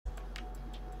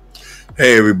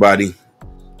Hey everybody,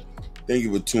 thank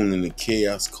you for tuning to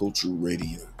Chaos Culture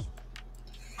Radio.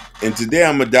 And today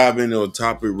I'm gonna dive into a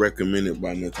topic recommended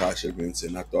by Natasha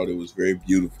Vincent. I thought it was very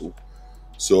beautiful,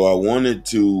 so I wanted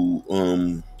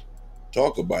to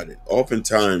talk about it.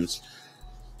 Oftentimes,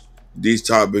 these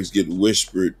topics get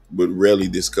whispered but rarely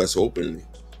discussed openly.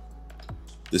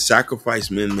 The sacrifice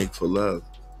men make for love,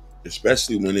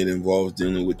 especially when it involves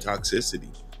dealing with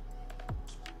toxicity.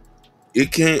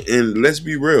 It can't, and let's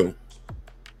be real,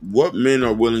 what men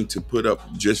are willing to put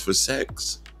up just for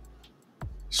sex?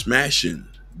 Smashing,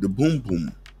 the boom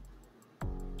boom,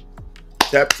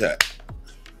 tap tap.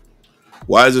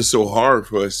 Why is it so hard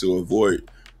for us to avoid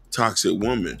toxic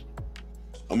women?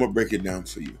 I'm gonna break it down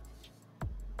for you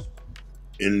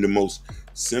in the most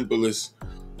simplest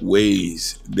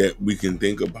ways that we can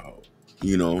think about,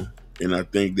 you know. And I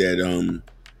think that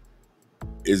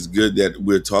it's good that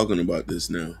we're talking about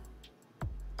this now.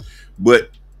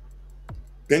 But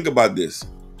think about this.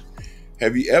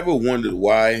 Have you ever wondered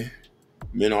why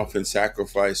men often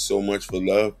sacrifice so much for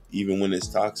love, even when it's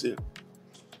toxic?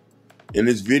 In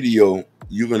this video,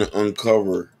 you're gonna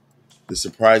uncover the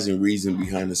surprising reason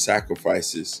behind the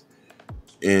sacrifices,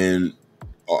 and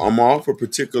I'm offer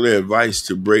particular advice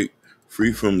to break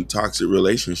free from toxic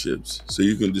relationships so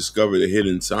you can discover the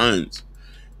hidden signs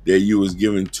that you was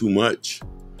given too much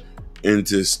and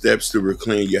to steps to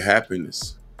reclaim your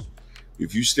happiness.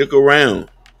 If you stick around,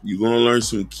 you're going to learn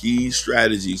some key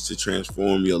strategies to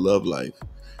transform your love life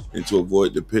and to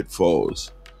avoid the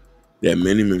pitfalls that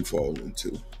many men fall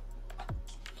into.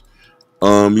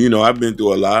 I've been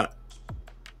through a lot,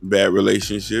 bad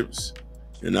relationships,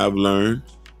 and I've learned,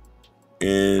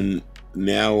 and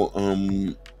now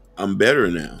I'm better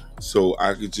now. So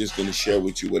I could just gonna share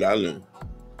with you what I learned.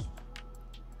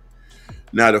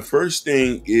 Now the first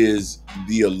thing is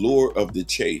the allure of the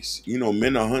chase.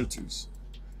 Men are hunters.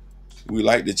 We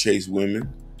like to chase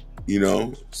women,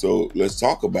 so let's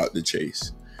talk about the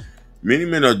chase. Many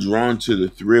men are drawn to the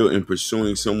thrill in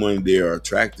pursuing someone they are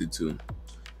attracted to.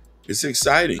 It's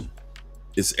exciting,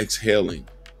 it's exhaling,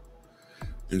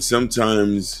 and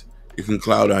sometimes it can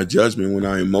cloud our judgment when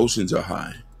our emotions are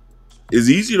high. It's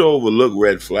easy to overlook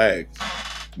red flags.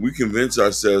 We convince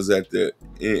ourselves that the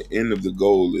end of the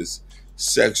goal is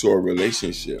sex or a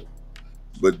relationship.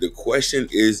 But the question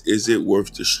is it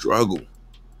worth the struggle?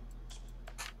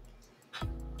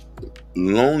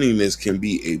 Loneliness can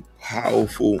be a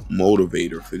powerful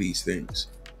motivator for these things.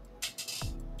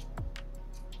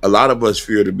 A lot of us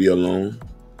fear to be alone,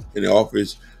 and it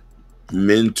offers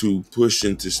men to push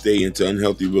and to stay into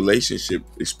unhealthy relationships,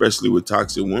 especially with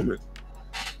toxic women.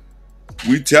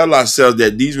 We tell ourselves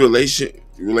that these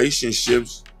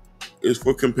relationships is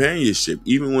for companionship,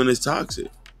 even when it's toxic.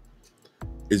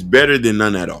 It's better than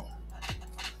none at all.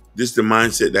 This is the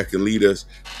mindset that can lead us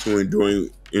to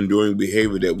enduring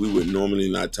behavior that we would normally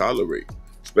not tolerate,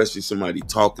 especially somebody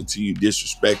talking to you,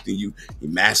 disrespecting you,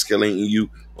 emasculating you,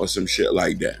 or some shit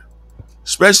like that.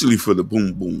 Especially for the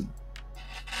boom boom.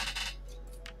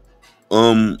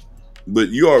 But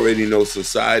you already know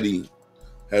society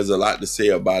has a lot to say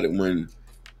about it when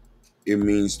it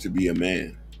means to be a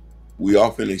man. We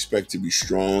often expect to be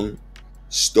strong,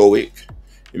 stoic,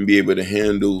 and be able to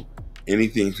handle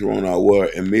anything thrown our way.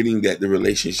 Admitting that the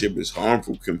relationship is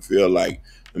harmful can feel like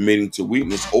admitting to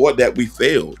weakness or that we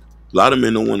failed. A lot of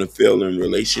men don't want to fail in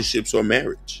relationships or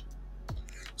marriage.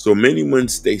 So many men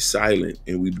stay silent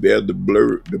and we bear the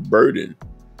burden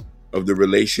of the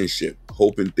relationship,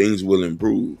 hoping things will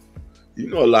improve. A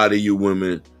lot of you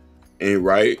women ain't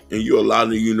right, and a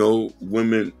lot of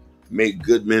women make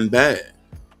good men bad.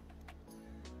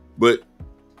 But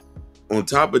on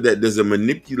top of that, there's a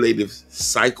manipulative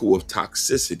cycle of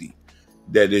toxicity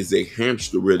that is a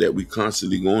hamster wheel that we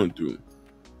constantly going through.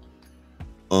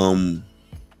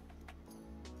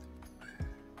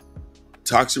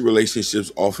 Toxic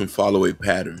relationships often follow a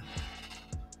pattern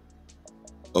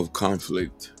of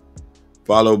conflict,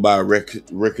 followed by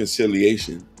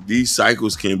reconciliation. These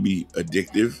cycles can be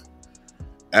addictive.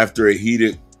 After a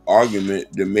heated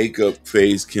argument, the makeup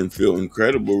phase can feel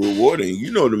incredibly rewarding.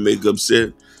 The makeup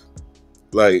set,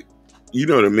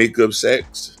 the makeup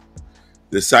sex.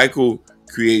 The cycle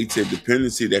creates a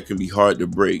dependency that can be hard to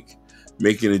break,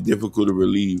 making it difficult to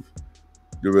relieve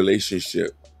the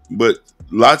relationship. But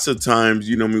lots of times,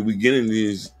 we get into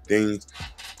these things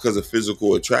because of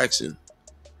physical attraction.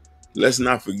 Let's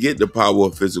not forget the power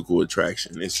of physical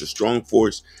attraction. It's a strong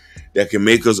force that can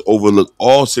make us overlook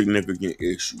all significant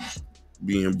issues.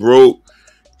 Being broke,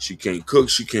 she can't cook,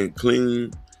 she can't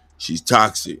clean, she's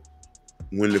toxic.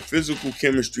 When the physical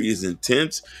chemistry is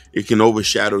intense, it can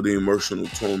overshadow the emotional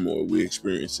turmoil we're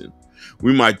experiencing.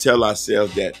 We might tell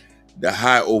ourselves that The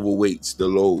high overweights the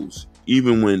lows,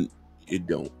 even when it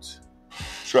don't.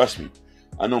 Trust me.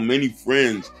 I know many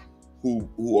friends who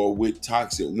are with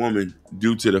toxic women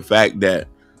due to the fact that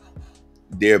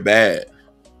they're bad.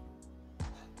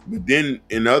 But then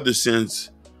in other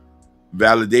sense,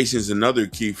 validation is another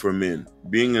key for men.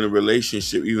 Being in a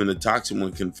relationship, even a toxic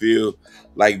one, can feel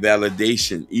like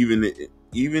validation, even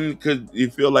because you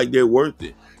feel like they're worth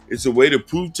it. It's a way to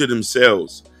prove to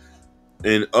themselves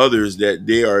and others that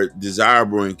they are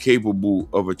desirable and capable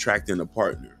of attracting a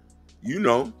partner. You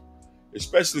know,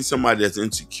 especially somebody that's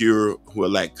insecure, who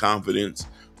lack confidence,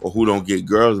 or who don't get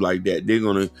girls like that. They're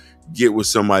gonna get with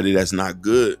somebody that's not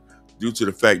good due to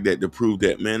the fact that to prove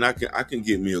that, man, I can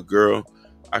get me a girl.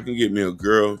 I can get me a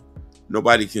girl.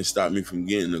 Nobody can stop me from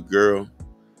getting a girl.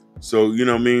 So, you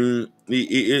know what I mean?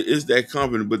 It's that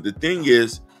confident. But the thing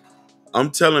is,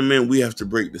 I'm telling men we have to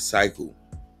break the cycle.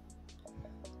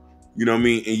 You know what I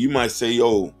mean? And you might say,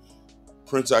 yo,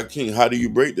 Prince Our King, how do you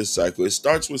break the cycle? It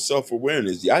starts with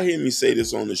self-awareness. Y'all hear me say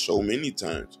this on the show many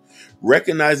times.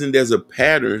 Recognizing there's a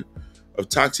pattern of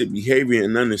toxic behavior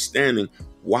and understanding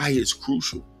why it's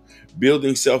crucial.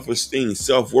 Building self-esteem,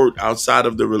 self-worth outside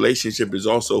of the relationship is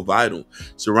also vital.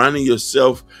 Surrounding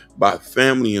yourself by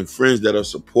family and friends that are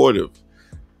supportive.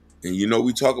 And you know,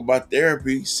 we talk about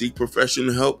therapy. Seek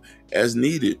professional help as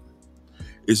needed.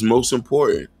 It's most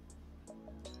important.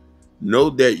 Know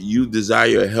that you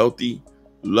desire a healthy,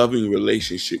 loving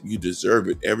relationship. You deserve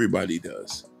it. Everybody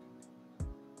does.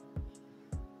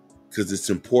 Because it's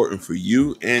important for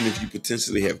you, and if you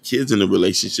potentially have kids in a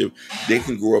relationship, they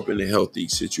can grow up in a healthy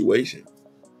situation.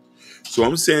 So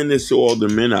I'm saying this to all the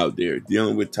men out there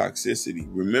dealing with toxicity.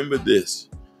 Remember this.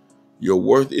 Your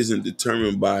worth isn't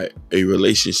determined by a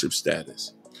relationship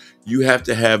status. You have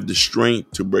to have the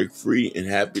strength to break free and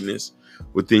happiness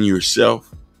within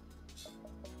yourself.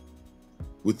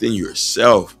 Within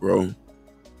yourself, bro.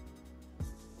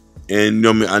 And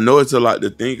I know it's a lot to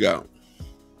think out.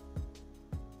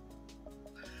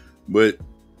 But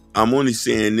I'm only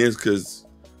saying this because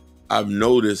I've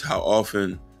noticed how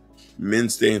often men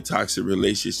stay in toxic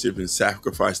relationships and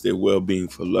sacrifice their well-being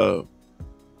for love.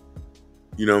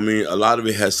 You know what I mean? A lot of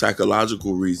it has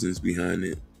psychological reasons behind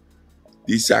it.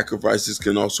 These sacrifices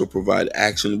can also provide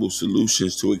actionable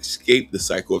solutions to escape the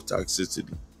cycle of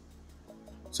toxicity.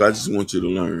 So I just want you to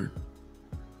learn.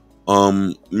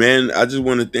 Man, I just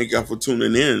want to thank y'all for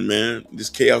tuning in, man. This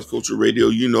Chaos Culture Radio,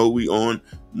 you know, we on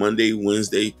Monday,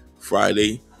 Wednesday,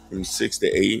 Friday from 6 to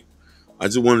 8. I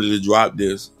just wanted to drop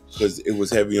this because it was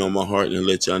heavy on my heart and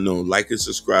let y'all know. Like and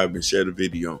subscribe and share the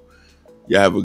video. Y'all have a